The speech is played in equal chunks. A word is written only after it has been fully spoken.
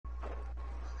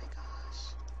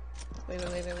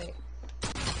Wait.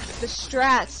 The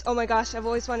strats! Oh my gosh, I've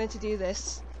always wanted to do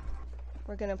this.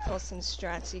 We're gonna pull some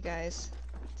strats, you guys.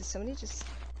 Did somebody just...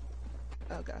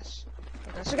 Oh gosh.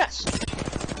 Oh gosh.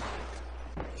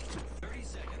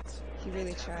 He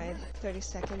really tried. 30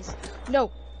 seconds.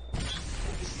 No!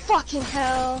 Fucking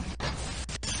hell!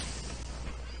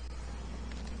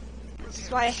 This is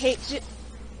why I hate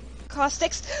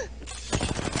caustics.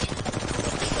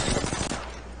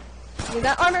 Give me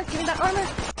that armor! Give me that armor!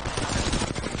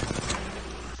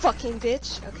 Fucking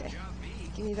bitch. Okay.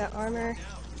 Give me that armor.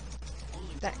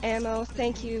 That ammo.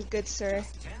 Thank you, good sir.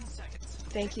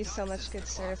 Thank you so much, good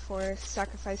sir, for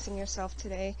sacrificing yourself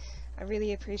today. I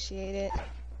really appreciate it.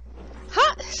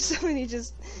 Ha! Somebody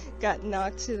just got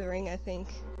knocked to the ring, I think.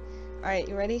 Alright,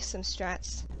 you ready? Some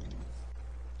strats.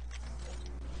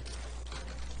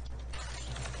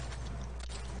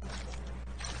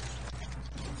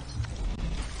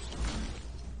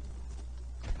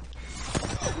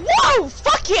 Whoa!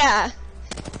 Fuck yeah!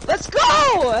 Let's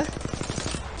go!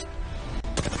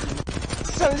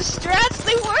 Some strats,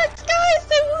 they worked, guys!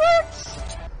 They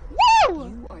worked! Woo!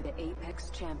 You are the Apex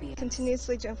champion.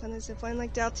 Continuously jump on the zipline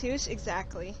like Daltouche?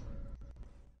 Exactly.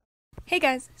 Hey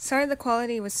guys, sorry the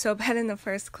quality was so bad in the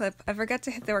first clip. I forgot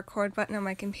to hit the record button on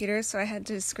my computer, so I had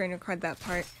to screen record that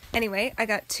part. Anyway, I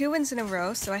got 2 wins in a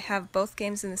row, so I have both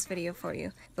games in this video for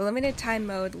you. The limited time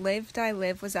mode, Live Die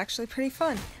Live, was actually pretty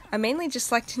fun. I mainly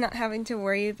just liked not having to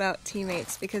worry about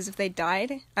teammates, because if they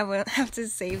died, I wouldn't have to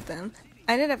save them.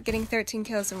 I ended up getting 13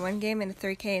 kills in one game and a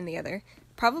 3k in the other.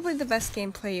 Probably the best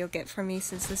gameplay you'll get from me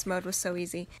since this mode was so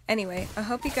easy. Anyway, I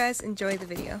hope you guys enjoy the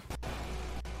video.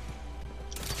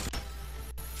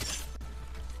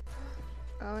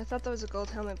 Oh, I thought that was a gold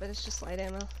helmet, but it's just light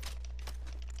ammo.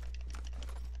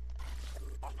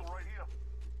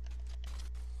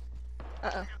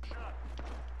 Uh-oh.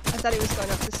 I thought he was going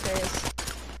up the stairs.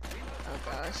 Oh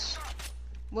gosh.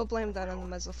 We'll blame that on the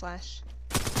muzzle flash.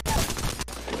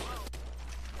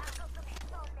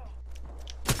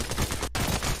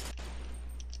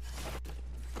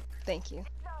 Thank you.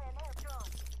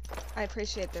 I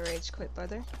appreciate the rage quit,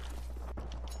 brother.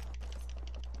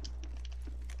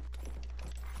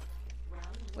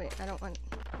 Wait, I don't want...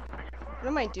 What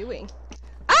am I doing?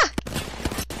 Ah!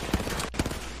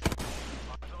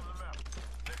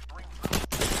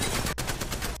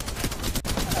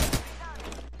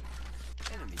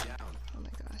 Oh my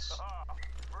gosh.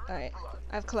 Alright,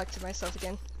 I've collected myself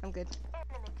again. I'm good.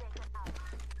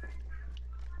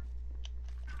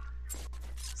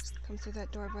 Come through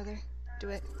that door, brother. Do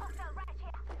it.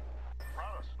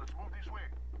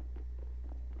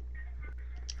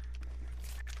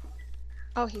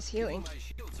 Oh, he's healing.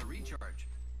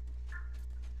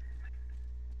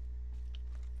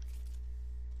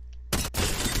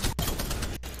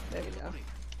 There we go.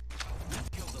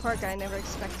 Poor guy never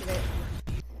expected it.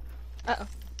 Uh-oh.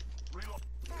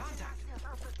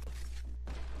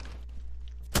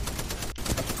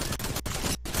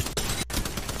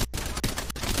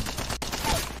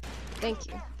 Thank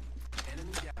you.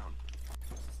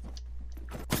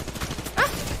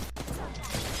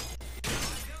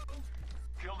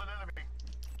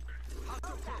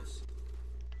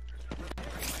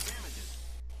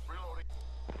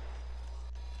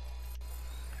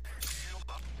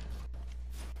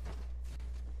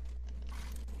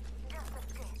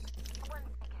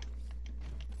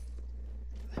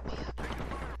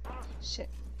 Shit.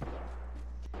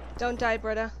 Don't die,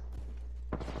 brother.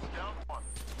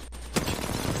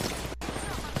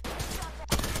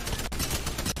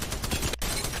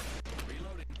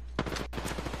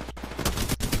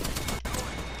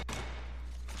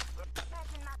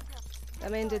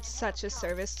 That man did such a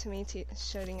service to me,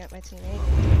 shooting at my teammate.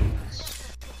 Gosh.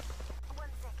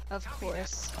 Of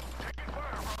course.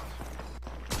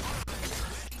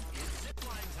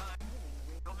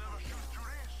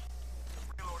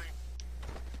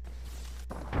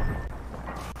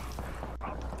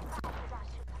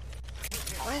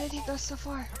 Why did he go so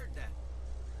far?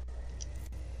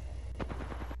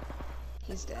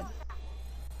 He's dead.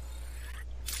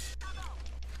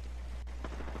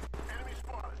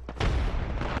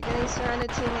 Getting surrounded,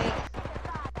 teammate.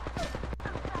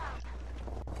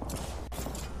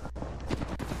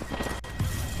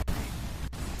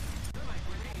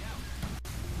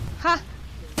 Ha!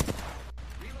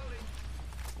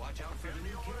 Watch out for the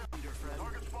new kill leader, friend.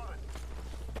 Target spotted.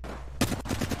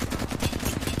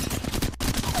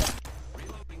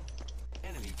 Reloading.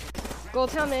 Enemy.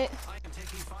 Gold helmet. I am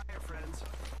taking fire, friends.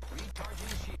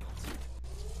 Recharging shields.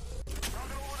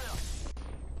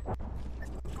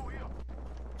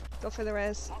 Go for the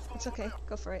res. It's okay.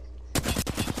 Go for it.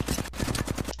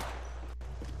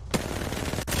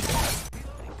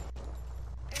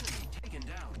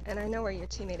 And I know where your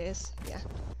teammate is. Yeah.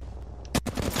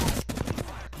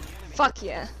 Fuck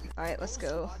yeah. Alright, let's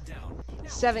go.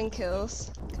 7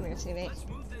 kills. Come here, teammate.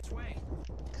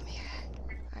 Come here.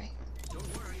 Alright.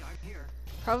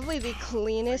 Probably the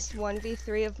cleanest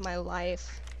 1v3 of my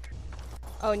life.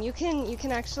 Oh, and you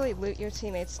can actually loot your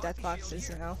teammates' death boxes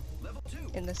now.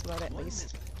 In this mode, at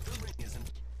least.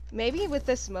 Maybe with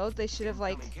this mode, they should have,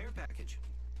 like,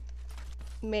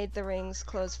 made the rings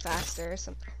close faster or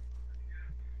something.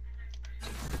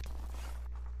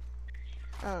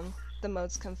 The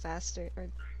modes come faster, or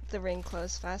the ring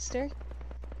close faster.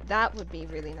 That would be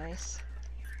really nice.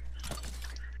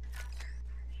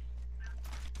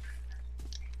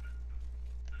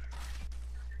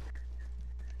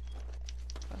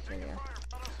 Oh, here we are.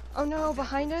 Oh no,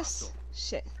 behind us?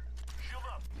 Shit.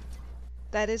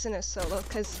 That isn't a solo,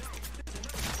 because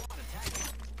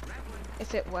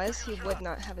if it was, he would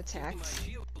not have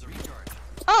attacked.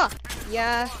 Oh!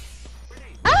 Yeah.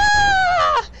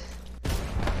 Ah!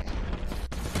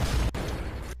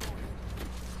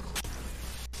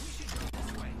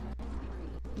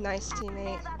 Nice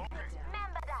teammate.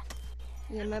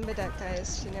 You remember that,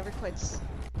 guys. She never quits.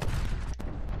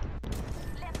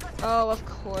 Oh, of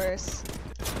course.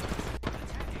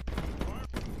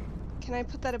 Can I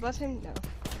put that above him? No.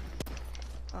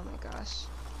 Oh my gosh.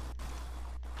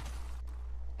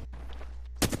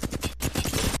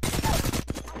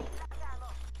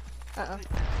 Uh-oh.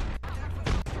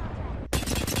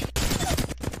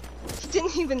 He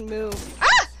didn't even move.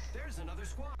 Ah! There's another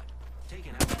squad.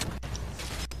 Taken out.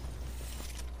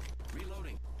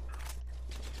 Reloading.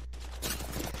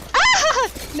 Ah!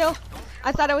 No,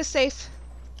 I thought I was safe.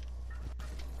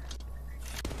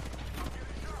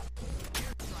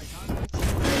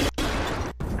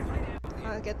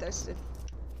 I'll get thirsted.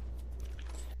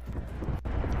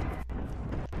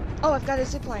 Oh, I've got a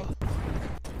zipline.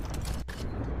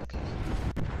 Okay.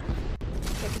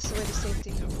 Take us away to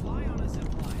safety.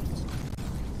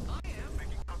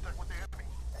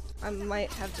 I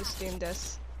might have just doomed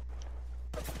us.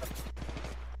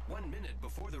 1 minute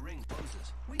before the ring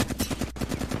closes.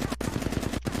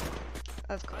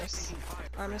 Of course.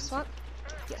 Armor swap?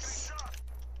 Yes.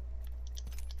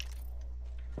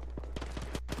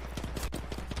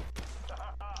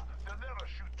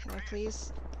 Can I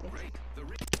please? Thank you.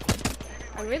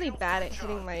 I'm really bad at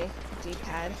hitting my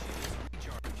D-pad.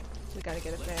 We gotta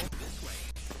get it there.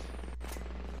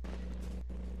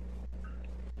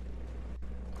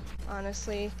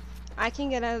 Honestly, I can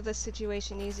get out of this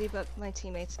situation easy, but my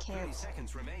teammates can't.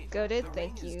 Goated,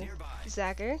 thank you.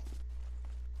 Zagger.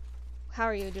 How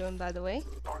are you doing, by the way?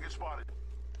 Target spotted.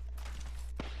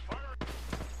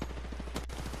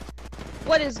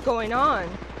 What is going on?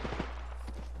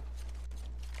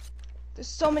 There's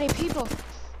so many people.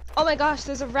 Oh my gosh,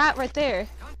 there's a rat right there.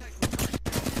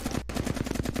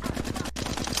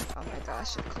 Oh my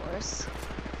gosh, of course.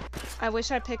 I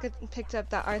wish I picked up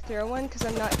that R301 because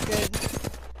I'm not good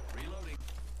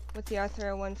with the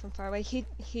R301 from far away. He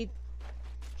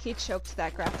choked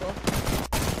that grapple.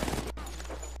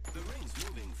 The ring's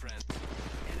moving, friend.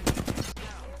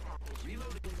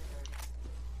 Reloading.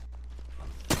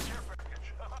 Care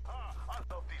package. I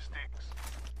love these things.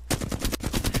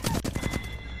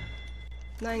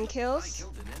 9 I kills.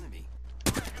 killed an enemy.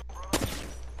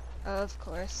 Of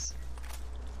course.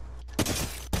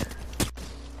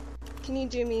 Can you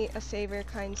do me a favor,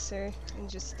 kind sir, and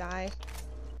just die?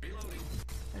 Reloading.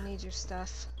 I need your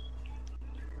stuff.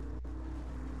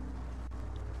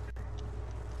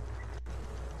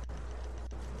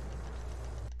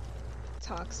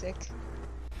 Toxic.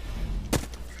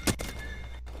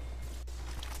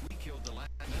 We killed the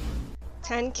last member.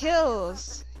 10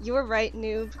 kills! You were right,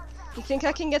 noob. You think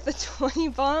I can get the 20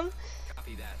 bomb?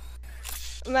 Copy that.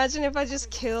 Imagine if I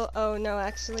just kill. Oh no,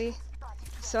 actually.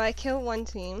 So I kill one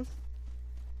team.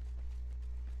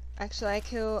 Actually, I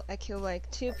kill like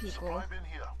 2 people Supply bin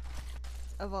here.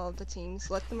 of all of the teams.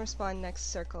 Let them respawn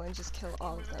next circle and just kill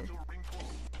all of them. Ring full.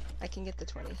 I can get the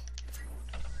 20.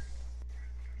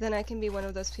 Then I can be one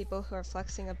of those people who are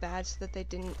flexing a badge that they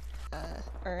didn't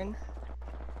earn.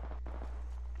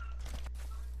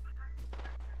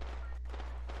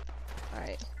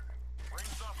 Alright.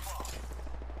 Rings up far.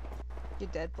 You're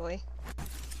dead, boy.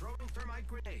 Throwing thermite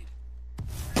grenade.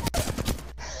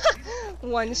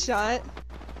 One shot.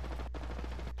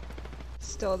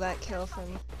 Stole that kill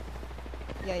from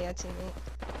yeah, teammate.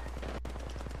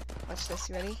 Watch this,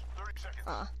 you ready? 30 seconds.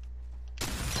 Ah.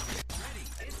 Ready.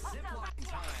 It's zipline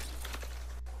time.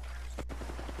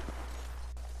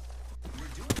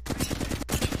 We're doing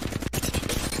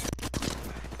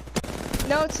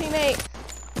No, teammate!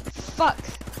 Fuck!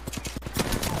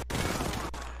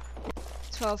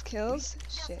 12 kills.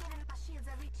 Shit.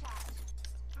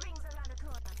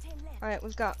 Alright,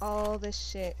 we've got all this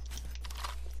shit.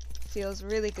 Feels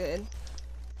really good.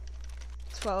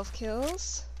 12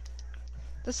 kills.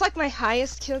 That's like my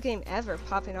highest kill game ever,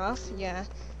 popping off. Yeah.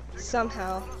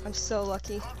 Somehow. I'm so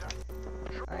lucky.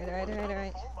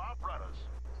 Alright.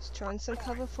 He's throwing some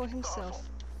cover for himself.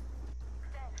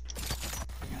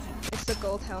 It's the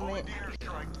gold helmet.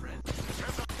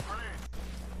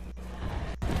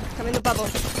 Come in the bubble.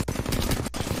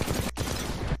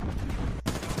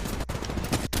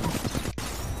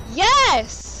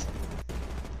 Yes!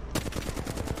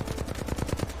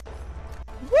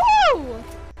 Woo!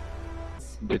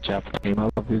 Good job, team. I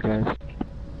love you guys.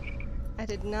 I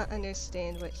did not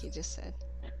understand what he just said.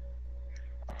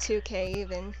 2K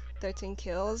even. 13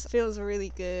 kills. Feels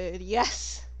really good.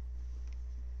 Yes!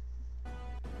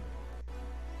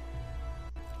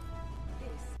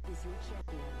 This is your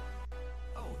champion.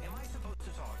 Oh, am I supposed to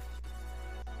talk?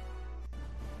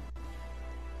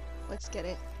 Let's get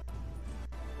it.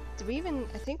 Did we even...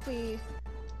 I think we...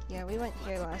 Yeah, we went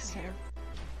here last time.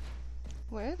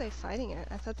 Where are they fighting at?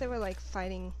 I thought they were like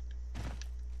fighting...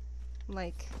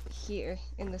 like here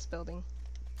in this building.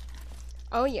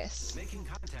 Oh yes. Making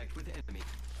contact with enemy.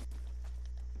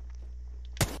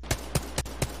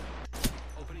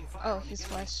 Opening fire. Oh, he's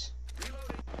flesh.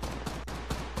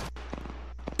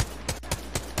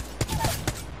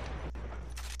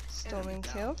 Stolen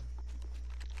kill.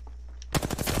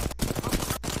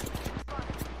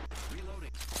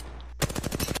 Reloading.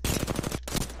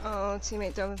 Oh,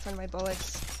 teammate dove in front of my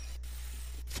bullets.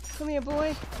 Come here,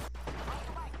 boy.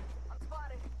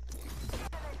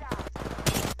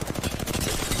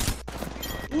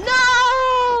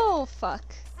 No! Fuck.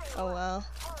 Oh well.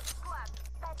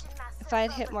 If I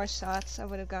had hit more shots, I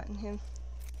would have gotten him.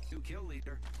 2 kill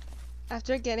leader.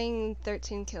 After getting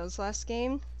 13 kills last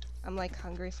game, I'm like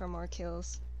hungry for more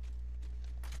kills.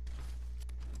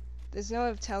 There's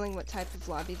no telling what type of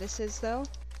lobby this is though,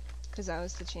 because I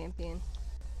was the champion.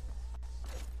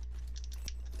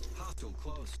 Hostile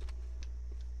close.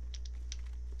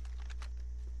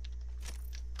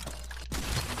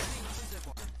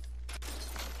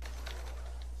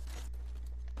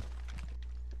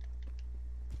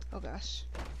 Oh gosh.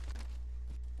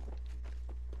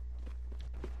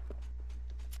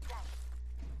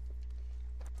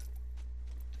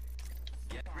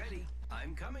 Get ready.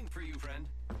 I'm coming for you, friend.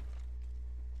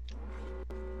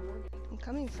 I'm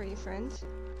coming for you, friend.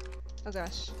 Oh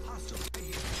gosh. Hostile right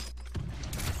here.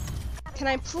 Can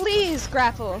I please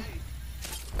grapple?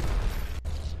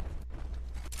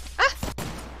 Ah!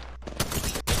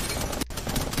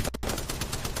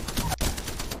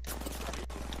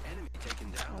 Enemy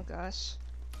taken down. Oh gosh.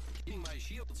 Giving my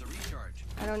shields a recharge.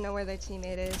 I don't know where their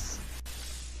teammate is.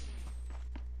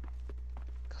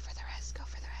 Go for the rest, go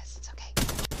for the rest, it's okay.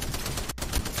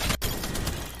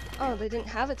 Oh, they didn't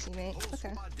have a teammate. Whole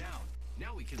Okay. squad down.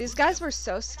 Now we can These loot guys them. were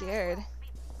so scared.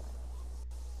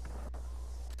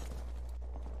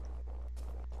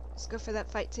 Let's go for that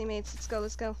fight, teammates. Let's go,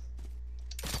 let's go.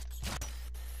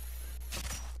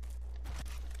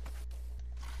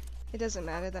 It doesn't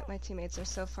matter that my teammates are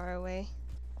so far away.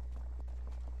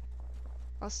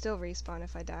 I'll still respawn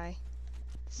if I die.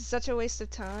 This is such a waste of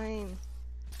time.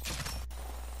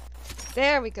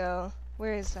 There we go.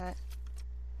 Where is that?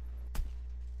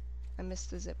 I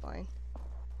missed the zip line.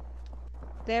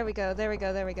 There we go, there we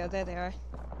go, there we go. There they are.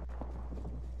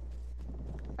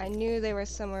 I knew they were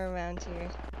somewhere around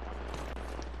here.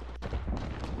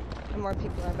 And more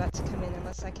people are about to come in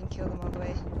unless I can kill them all the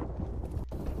way.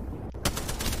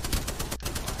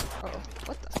 Oh,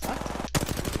 what the fuck?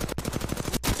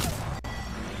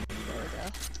 There we go.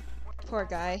 Poor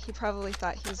guy. He probably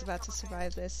thought he was about to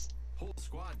survive this. Whole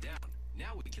squad down.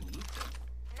 Now we can loot them.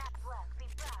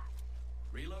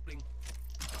 Reloading.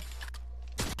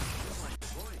 Line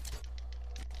deployed.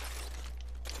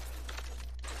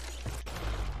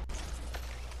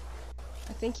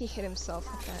 I think he hit himself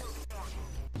with that.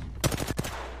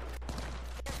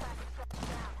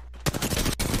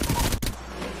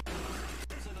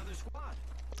 There's another squad.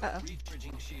 Uh-oh.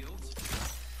 Recharging shields.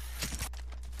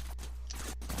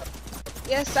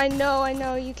 Yes, I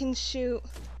know, you can shoot.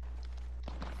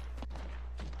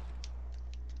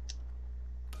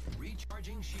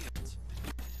 Recharging shields.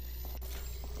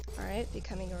 Alright,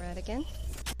 becoming a rat again.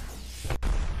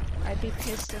 I'd be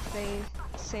pissed if the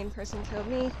same person killed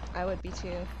me. I would be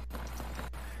too.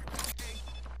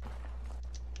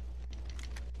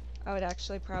 I would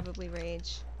actually probably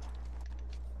rage.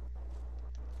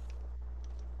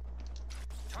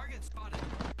 Target spotted.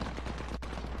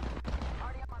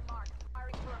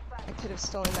 I could have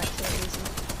stolen that kill easy.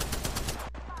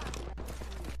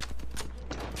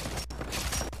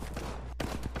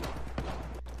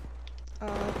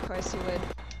 course you would.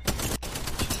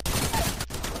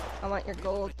 I want your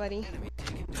gold, buddy. Enemy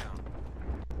taken down.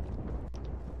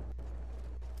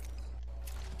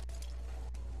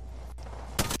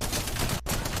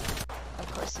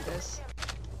 Of course he does.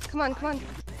 Come on, come on.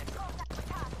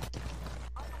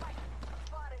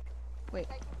 Wait.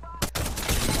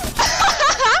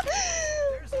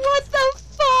 What the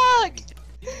fuck?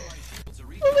 Giving my shields a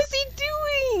What recharge. was he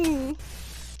doing?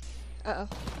 Uh-oh.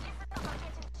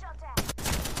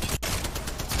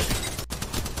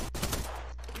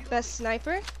 Best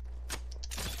sniper?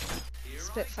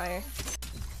 Spitfire.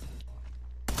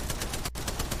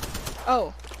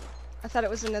 Oh. I thought it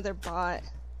was another bot.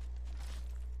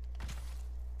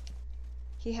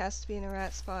 He has to be in a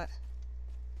rat spot.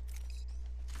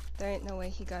 There ain't no way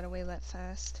he got away that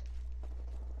fast.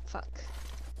 Fuck.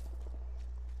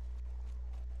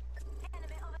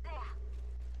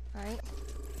 Alright.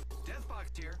 Death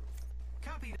box here.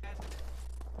 Copy that.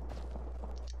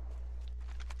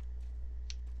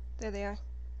 There they are.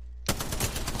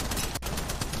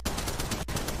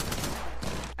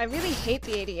 I really hate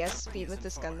the ADS speed with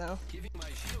this gun though. Giving my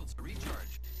shields a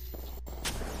recharge.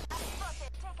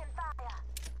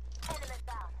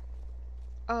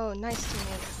 Oh, nice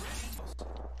teammate.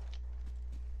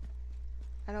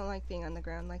 I don't like being on the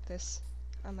ground like this.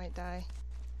 I might die.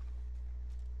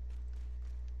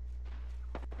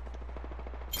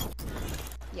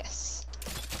 Yes.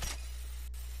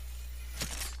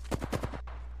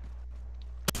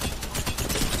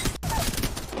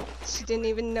 She didn't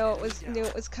even know knew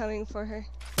it was coming for her.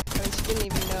 I mean, she didn't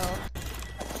even know.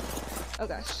 Oh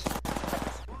gosh.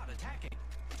 Squad attacking.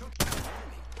 Took down an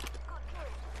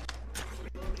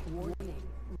enemy. Warning.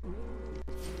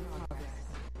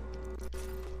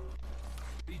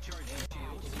 Recharging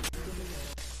shields.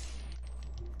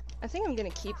 I think I'm gonna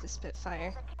keep the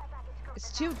Spitfire.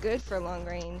 It's too good for long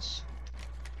range.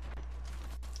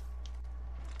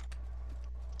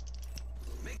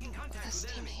 Making contact This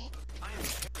with enemy. teammate. I am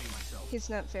preparing myself. He's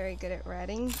not very good at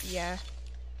ratting. Yeah.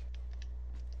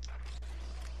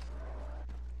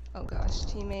 Oh gosh,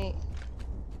 teammate.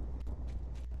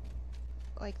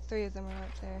 Like 3 of them are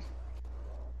up there.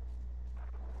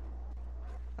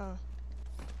 Oh.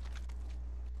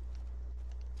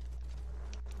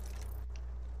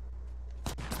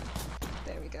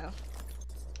 There we go.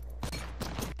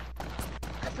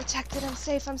 I'm protected, I'm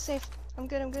safe, I'm safe. I'm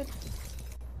good, I'm good.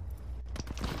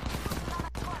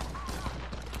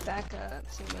 Back up,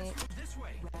 teammate. This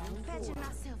way.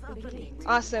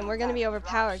 Awesome, we're gonna be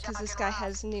overpowered because this guy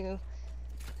has new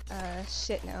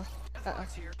shit now. Death Uh-oh.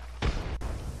 box here.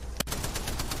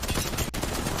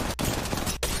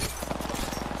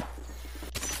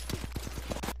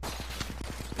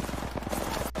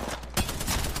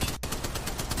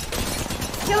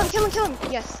 Kill him, kill him, kill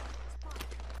him! Yes.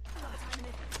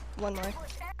 One more.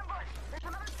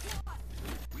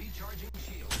 Recharging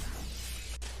shields.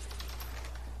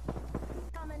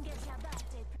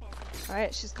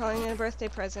 Alright, she's calling in a birthday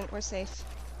present. We're safe.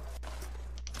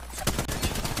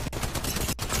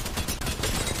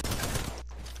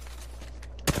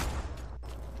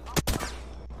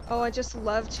 Oh, I just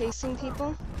love chasing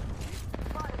people.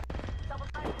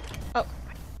 Oh.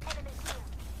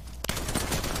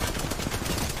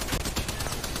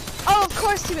 Oh, of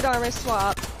course he would armor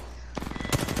swap.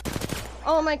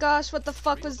 Oh my gosh, what the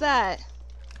fuck was that?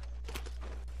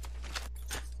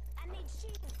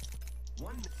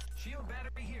 One shield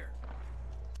battery here.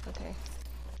 Okay.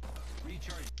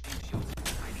 Recharging shields.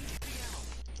 I need the ammo.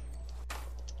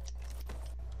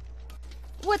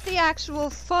 What the actual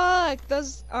fuck?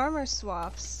 Those armor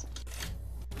swaps.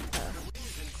 The ring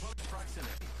is in close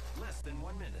proximity. Less than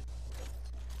 1 minute.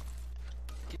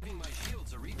 Giving my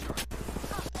shields a recharge.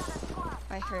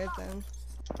 I heard them.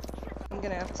 I'm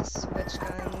gonna have to switch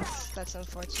guns. That's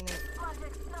unfortunate.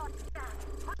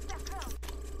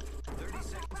 30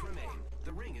 seconds remain.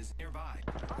 The ring is nearby.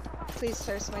 Please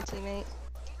thirst my teammate.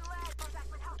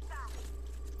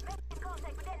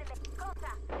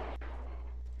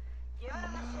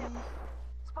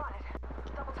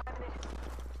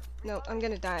 No, I'm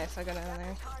gonna die if I go down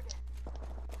there.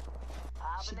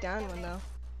 She downed one though.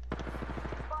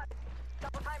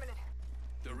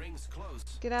 The ring's close.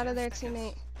 Get out of 10 there, seconds.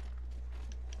 teammate.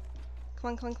 Come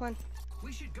on, come on, come on.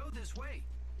 We should go this way.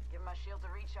 Give my shield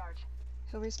a recharge.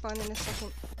 He'll respawn in a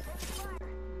second.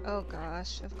 Oh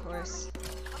gosh, of course.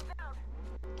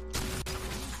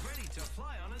 Ready to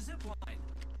fly on a zip line.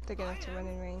 They're gonna have to run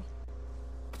in rain.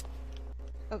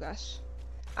 Oh gosh.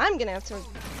 I'm gonna have to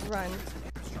run.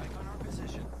 Airstrike on our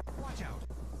position. Watch out.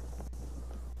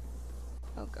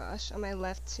 Oh gosh, on my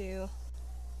left too.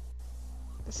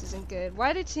 This isn't good.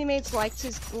 Why do teammates like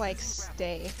to, like,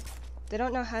 stay? They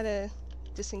don't know how to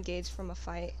disengage from a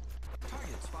fight.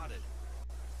 Target spotted.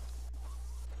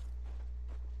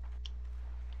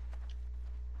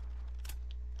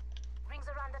 Rings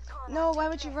around the corner. No, why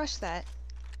would you rush that?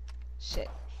 Shit.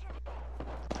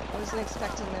 I wasn't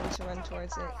expecting them to run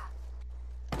towards it.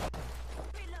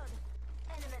 Reload.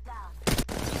 Enemy down.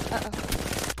 Uh-oh.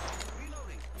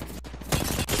 Reloading.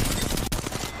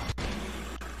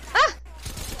 Ah!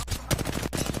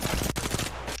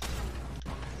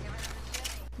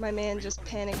 My man just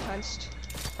panic punched.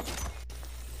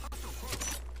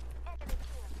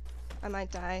 I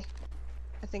might die.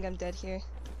 I think I'm dead here.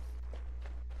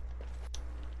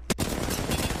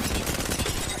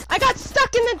 I got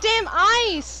stuck in the damn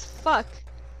ice! Fuck.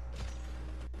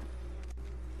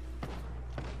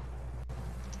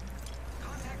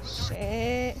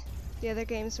 Shit. The other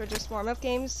games were just warm-up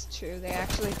games? True, they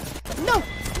actually... No!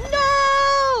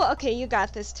 No! Okay, you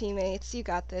got this, teammates. You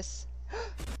got this.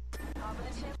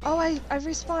 Oh, I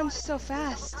respawned so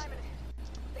fast.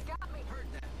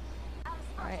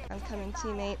 Alright, I'm coming,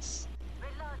 teammates.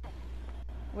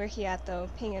 Where he at, though?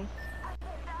 Pingin'.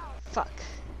 Fuck.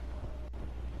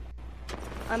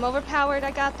 I'm overpowered,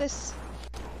 I got this.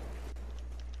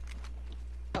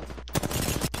 Oh.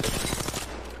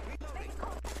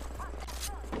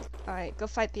 Alright, go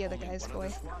fight the other guys, One other boy.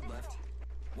 squad left.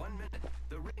 1 minute.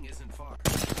 The ring isn't far.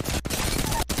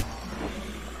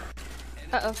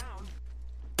 Enemy Uh-oh. down.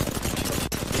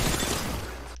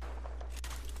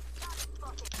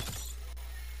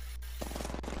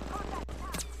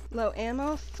 Low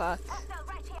ammo? Fuck.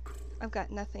 I've got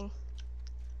nothing.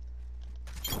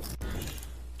 Give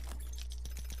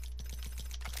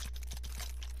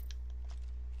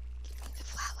me the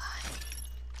flatline.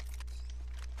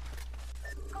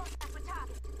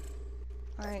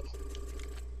 Alright.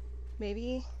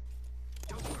 Maybe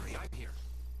Don't worry, I'm here.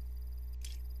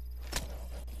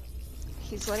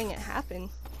 he's letting it happen.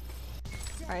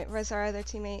 Alright, where's our other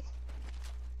teammate?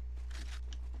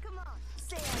 Come on.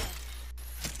 Say it.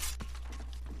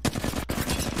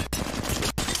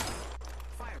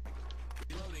 Firing.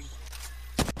 Reloading.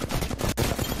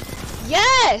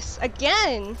 Yes!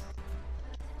 Again!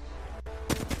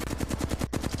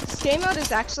 This game mode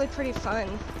is actually pretty fun.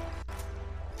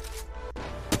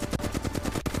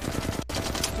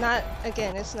 Not,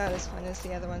 again, it's not as fun as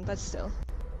the other one, but still.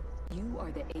 You are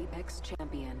the Apex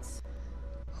champions.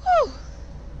 Whew!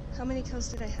 How many kills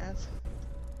did I have?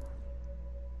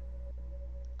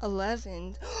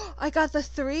 11. I got the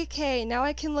 3K! Now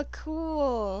I can look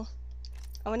cool!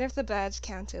 I wonder if the badge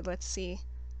counted. Let's see.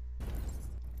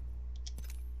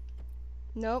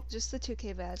 Nope, just the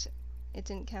 2K badge. It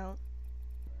didn't count.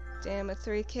 Damn, a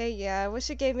 3K? Yeah, I wish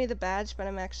it gave me the badge, but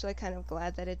I'm actually kind of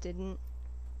glad that it didn't.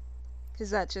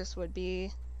 Because that just would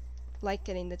be like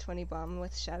getting the 20 bomb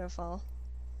with Shadowfall.